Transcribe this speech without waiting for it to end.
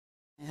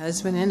My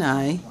husband and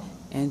I,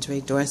 Andre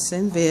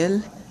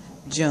Dorsonville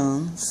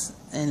Jones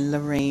and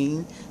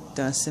Lorraine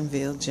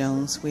Dorsonville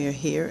Jones, we are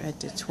here at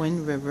the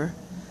Twin River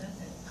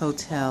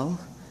Hotel.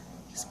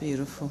 It's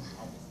beautiful.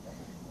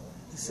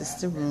 This is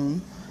the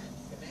room.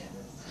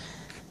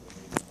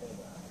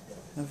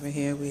 Over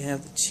here we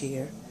have the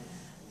chair.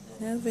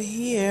 And over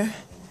here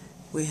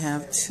we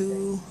have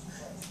two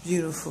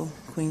beautiful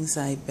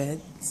queen-size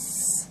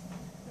beds.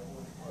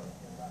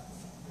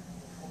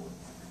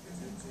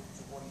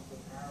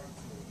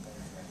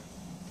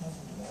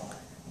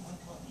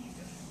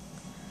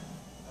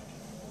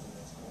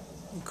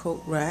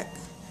 Coat rack,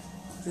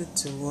 the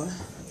door,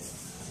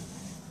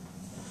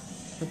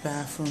 the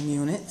bathroom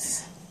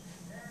units,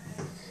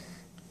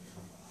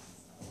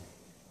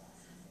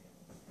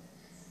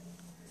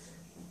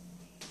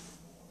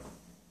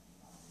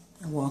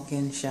 a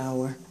walk-in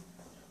shower,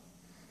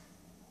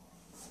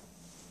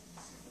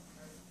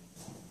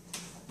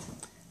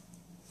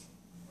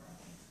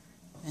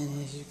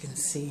 and as you can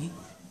see,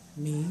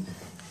 me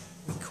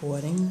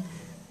recording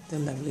the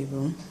lovely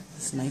room,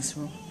 this nice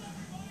room.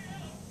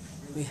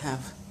 We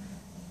have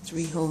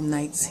 3 whole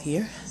nights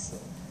here.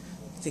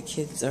 The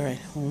kids are at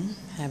home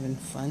having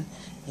fun,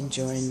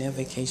 enjoying their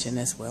vacation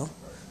as well.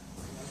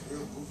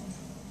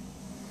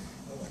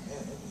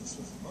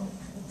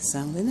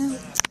 Sounding out.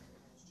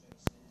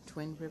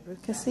 Twin River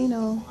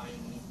Casino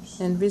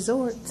and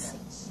Resort.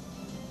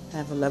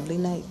 Have a lovely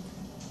night.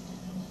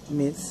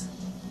 Miss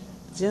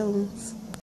Jones.